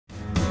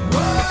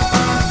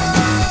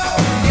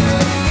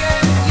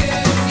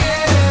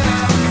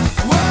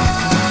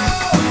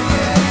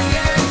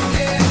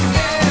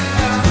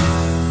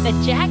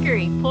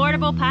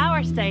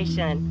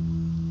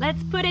station.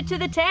 Let's put it to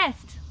the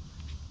test.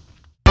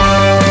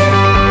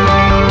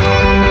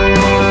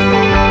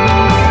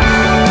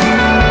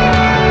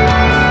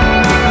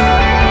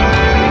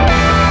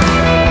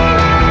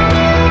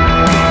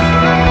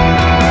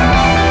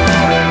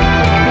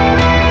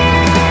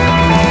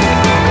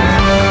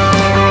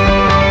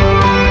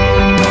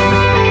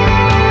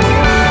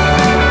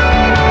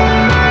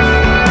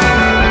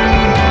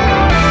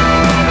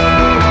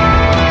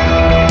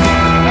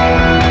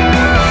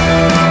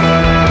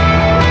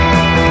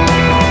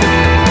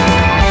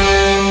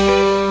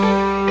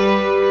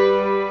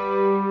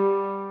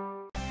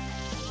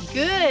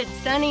 Good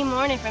sunny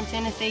morning from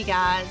Tennessee,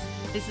 guys.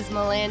 This is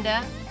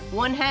Melinda,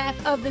 one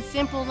half of the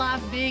Simple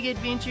Life Big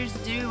Adventures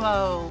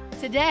duo.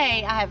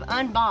 Today I have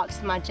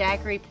unboxed my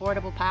Jackery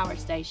portable power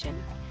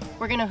station.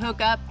 We're gonna hook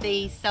up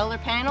the solar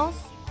panels.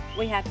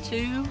 We have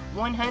two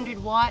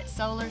 100-watt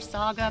solar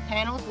Saga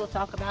panels. We'll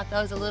talk about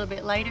those a little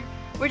bit later.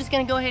 We're just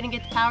gonna go ahead and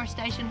get the power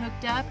station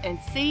hooked up and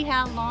see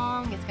how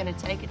long it's gonna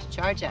take it to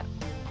charge up.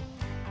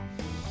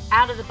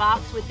 Out of the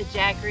box with the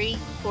Jackery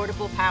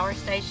portable power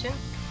station,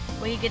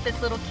 well, you get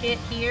this little kit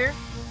here,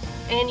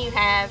 and you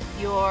have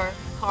your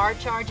car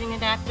charging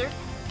adapter,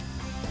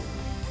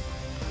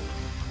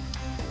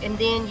 and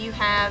then you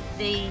have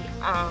the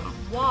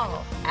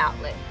wall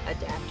outlet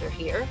adapter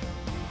here,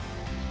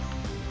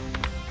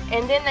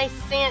 and then they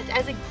sent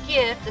as a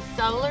gift the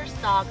Solar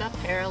Saga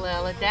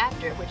parallel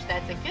adapter, which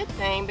that's a good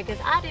thing because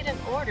I didn't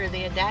order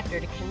the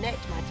adapter to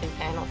connect my two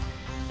panels.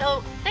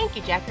 So thank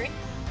you, Jackery.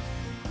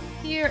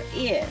 Here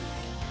is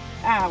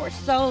our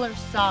Solar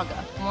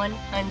Saga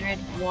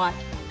 100-watt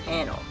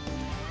panel.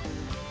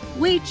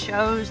 We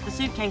chose the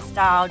suitcase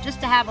style just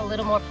to have a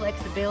little more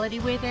flexibility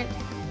with it.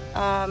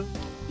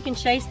 You can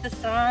chase the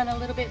sun a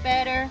little bit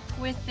better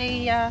with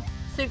the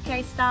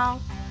suitcase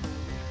style.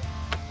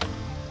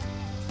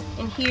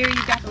 And here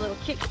you've got the little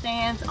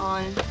kickstands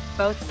on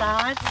both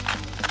sides,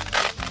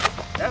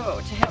 so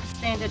to help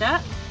stand it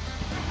up.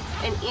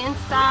 And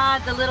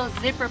inside the little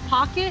zipper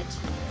pocket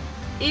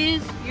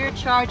is your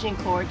charging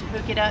cord to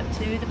hook it up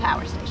to the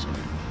power station.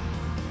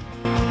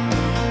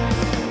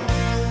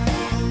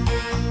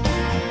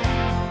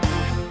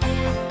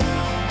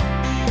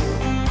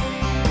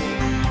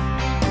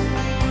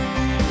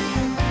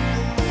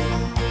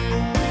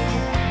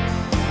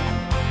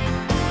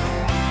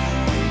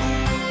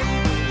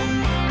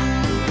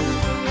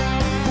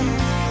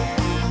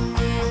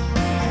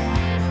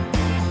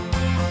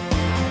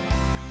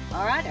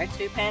 All right, our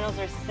two panels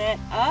are set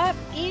up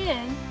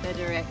in the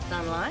direct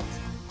sunlight.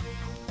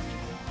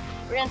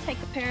 We're going to take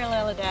the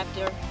parallel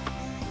adapter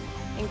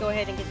and go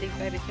ahead and get these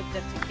babies hooked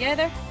up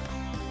together.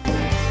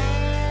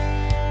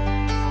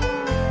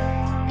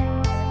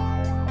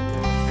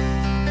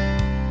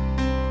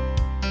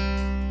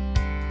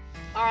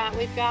 Alright,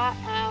 we've got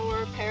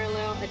our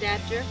parallel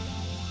adapter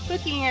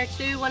hooking our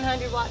two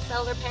 100-watt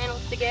solar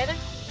panels together.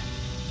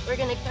 We're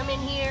going to come in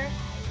here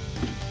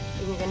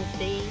and you're going to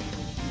see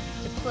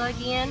to plug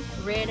in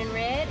red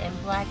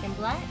and black.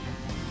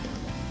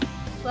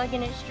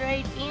 Plugging it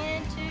straight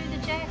into the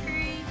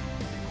Jackery.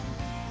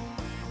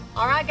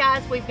 Alright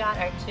guys, we've got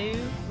our two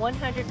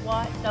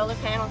 100-watt solar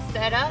panels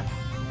set up,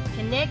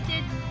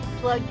 connected,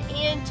 plugged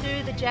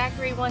into the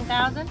Jackery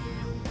 1000.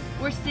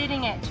 We're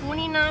sitting at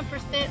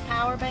 29%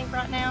 power bank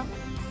right now,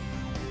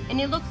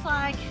 and it looks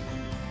like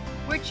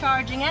we're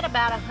charging at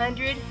about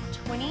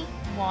 120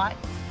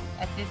 watts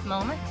at this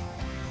moment.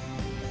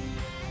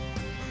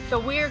 So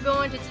we're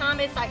going to time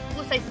it's like,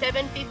 we'll say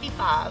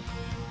 7:55.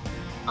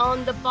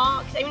 On the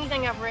box,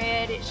 anything I've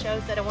read, it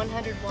shows that a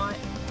 100-watt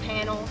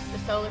panel, the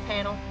solar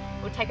panel,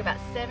 will take about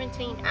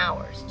 17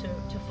 hours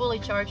to fully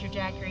charge your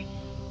Jackery.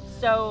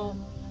 So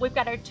we've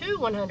got our two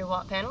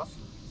 100-watt panels,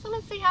 so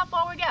let's see how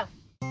far we go.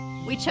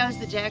 We chose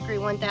the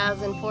Jackery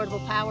 1000 portable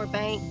power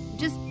bank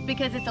just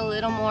because it's a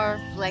little more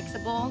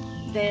flexible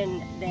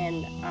than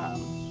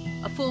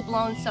a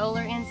full-blown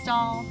solar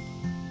install.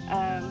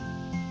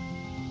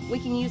 We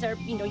can use our,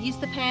 use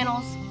the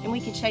panels, and we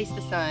can chase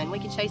the sun. We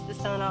can chase the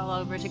sun all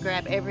over to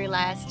grab every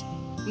last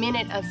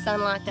minute of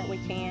sunlight that we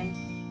can.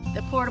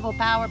 The portable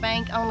power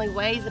bank only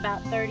weighs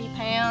about 30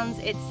 pounds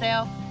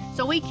itself,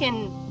 so we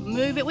can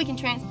move it, we can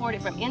transport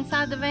it from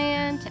inside the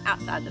van to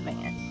outside the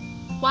van.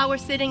 While we're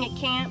sitting at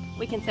camp,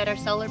 we can set our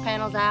solar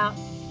panels out,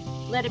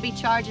 let it be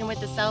charging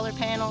with the solar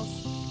panels.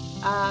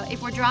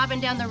 If we're driving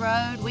down the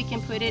road, we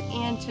can put it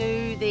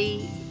into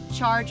the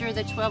charger,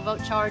 the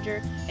 12-volt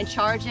charger, and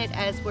charge it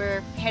as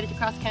we're headed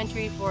across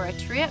country for a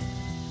trip.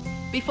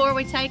 Before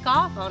we take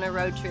off on a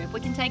road trip, we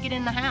can take it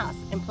in the house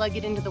and plug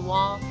it into the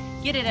wall,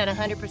 get it at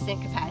 100%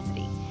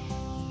 capacity.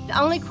 The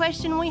only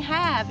question we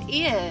have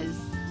is,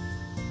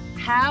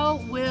 how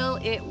will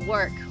it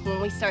work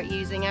when we start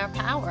using our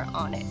power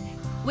on it?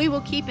 We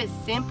will keep it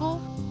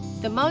simple.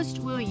 The most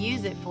we'll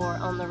use it for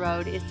on the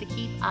road is to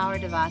keep our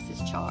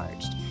devices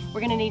charged. We're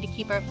going to need to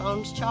keep our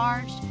phones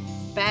charged,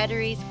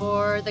 batteries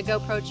for the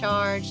GoPro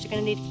charged. We're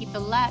going to need to keep the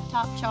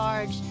laptop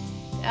charged,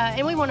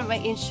 and we want to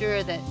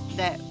ensure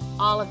that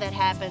all of that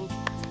happens.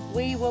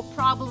 We will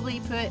probably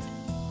put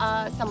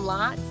some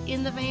lights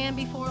in the van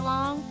before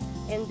long.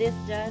 and this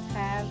does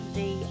have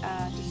the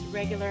just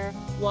regular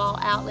wall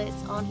outlets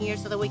on here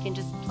so that we can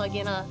just plug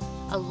in a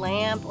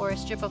lamp or a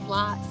strip of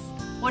lights,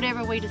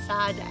 whatever we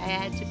decide to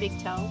add to Big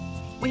Toe.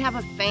 We have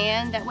a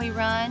fan that we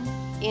run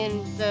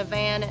in the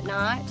van at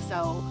night,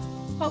 so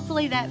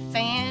hopefully that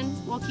fan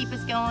will keep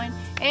us going.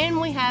 And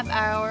we have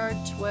our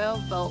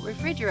 12-volt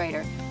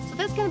refrigerator. So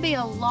that's going to be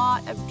a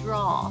lot of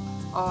draw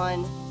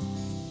on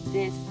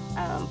this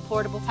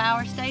portable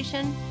power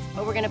station,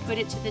 but we're going to put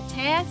it to the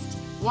test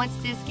once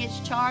this gets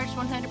charged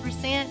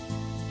 100%,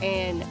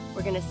 and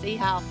we're going to see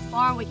how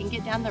far we can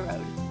get down the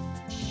road.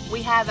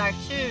 We have our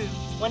two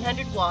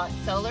 100-watt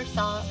solar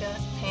saga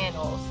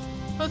panels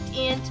hooked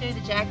into the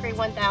Jackery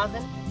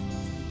 1000.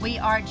 We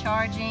are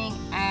charging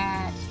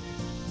at,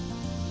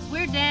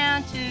 we're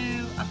down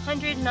to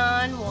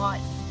 109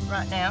 watts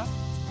right now.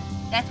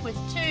 That's with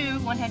two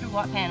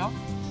 100-watt panels.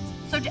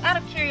 So out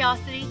of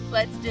curiosity,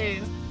 let's do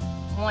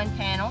one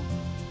panel.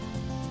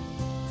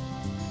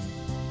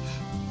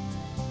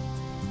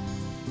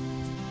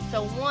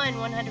 So one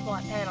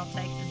 100-watt panel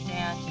takes us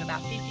down to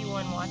about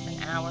 51 watts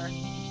an hour.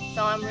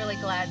 So I'm really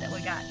glad that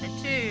we got the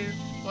two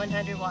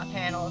 100-watt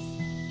panels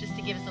just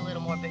to give us a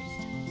little more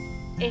boost.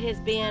 It has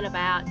been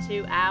about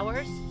 2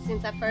 hours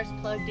since I first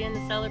plugged in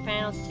the solar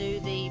panels to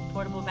the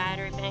portable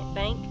battery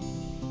bank,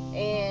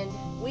 and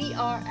we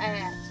are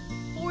at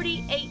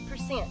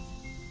 48%.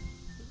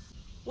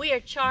 We are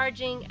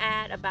charging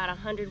at about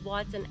 100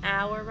 watts an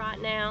hour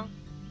right now.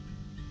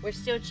 We're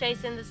still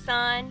chasing the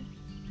sun.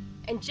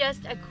 And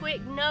just a quick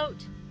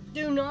note,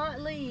 do not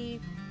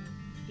leave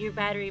your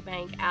battery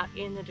bank out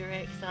in the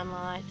direct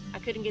sunlight. I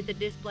couldn't get the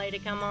display to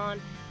come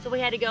on, so we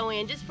had to go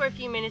in just for a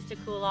few minutes to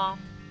cool off.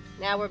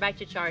 Now we're back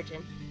to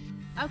charging.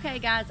 Okay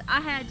guys,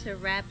 I had to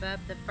wrap up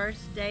the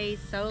first day's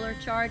solar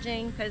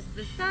charging because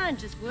the sun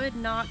just would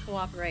not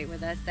cooperate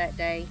with us that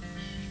day.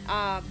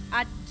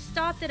 I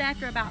stopped it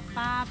after about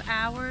 5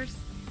 hours.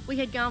 We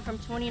had gone from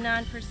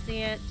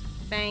 29%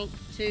 bank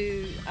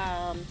to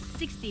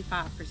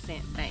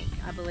 65% bank,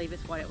 I believe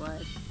is what it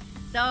was.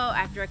 So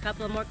after a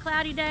couple of more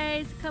cloudy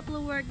days, a couple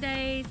of work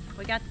days,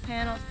 we got the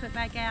panels put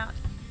back out,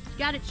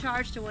 got it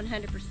charged to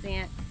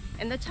 100%,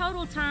 and the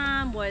total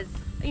time was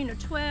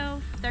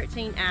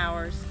 13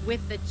 hours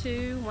with the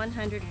two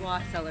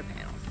 100-watt solar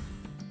panels.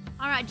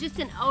 Alright, just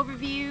an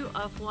overview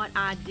of what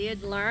I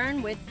did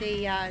learn with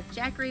the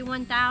Jackery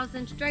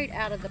 1000 straight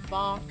out of the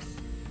box.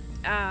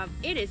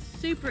 It is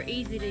super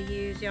easy to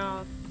use,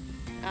 y'all.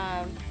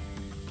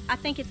 I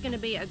think it's going to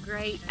be a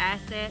great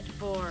asset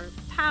for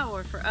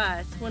power for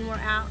us when we're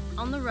out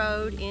on the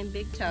road in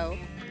Big Toe.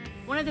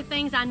 One of the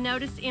things I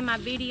noticed in my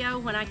video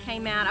when I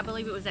came out, I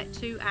believe it was at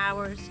 2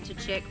 hours to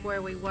check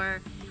where we were,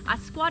 I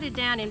squatted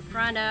down in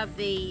front of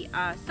the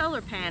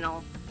solar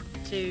panel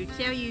to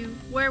tell you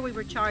where we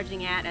were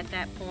charging at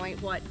that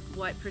point,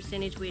 what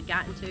percentage we had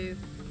gotten to,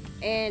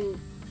 and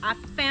I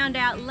found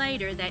out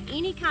later that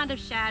any kind of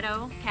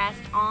shadow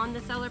cast on the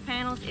solar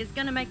panels is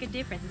going to make a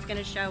difference. It's going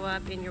to show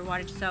up in your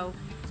wattage. So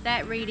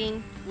that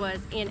reading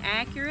was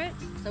inaccurate,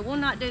 so we'll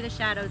not do the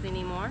shadows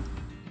anymore.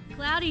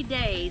 Cloudy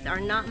days are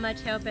not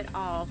much help at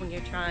all when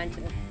you're trying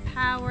to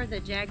power the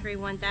Jackery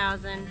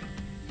 1000.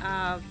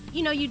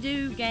 You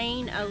do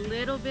gain a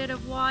little bit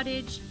of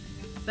wattage,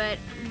 but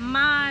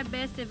my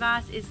best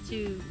advice is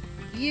to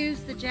use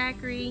the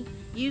Jackery,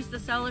 use the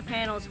solar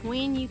panels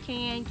when you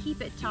can,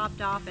 keep it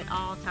topped off at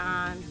all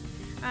times.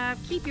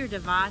 Keep your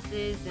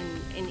devices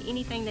and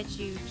anything that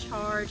you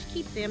charge,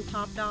 keep them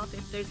topped off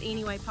if there's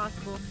any way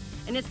possible,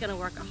 and it's going to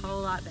work a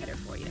whole lot better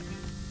for you.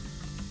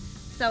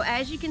 So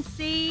as you can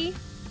see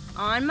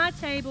on my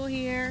table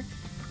here,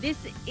 this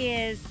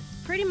is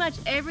pretty much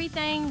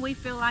everything we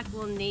feel like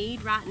we'll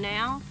need right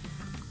now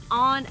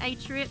on a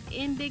trip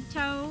in Big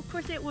Toe. Of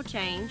course it will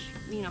change,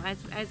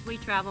 as we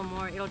travel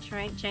more, it'll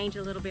change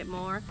a little bit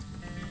more.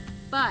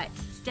 But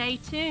stay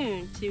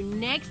tuned to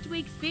next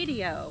week's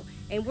video,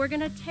 and we're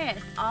going to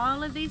test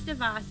all of these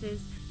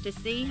devices to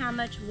see how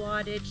much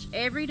wattage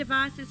every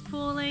device is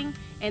pulling,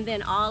 and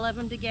then all of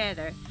them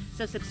together.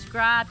 So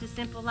subscribe to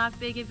Simple Life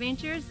Big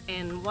Adventures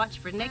and watch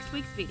for next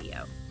week's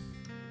video.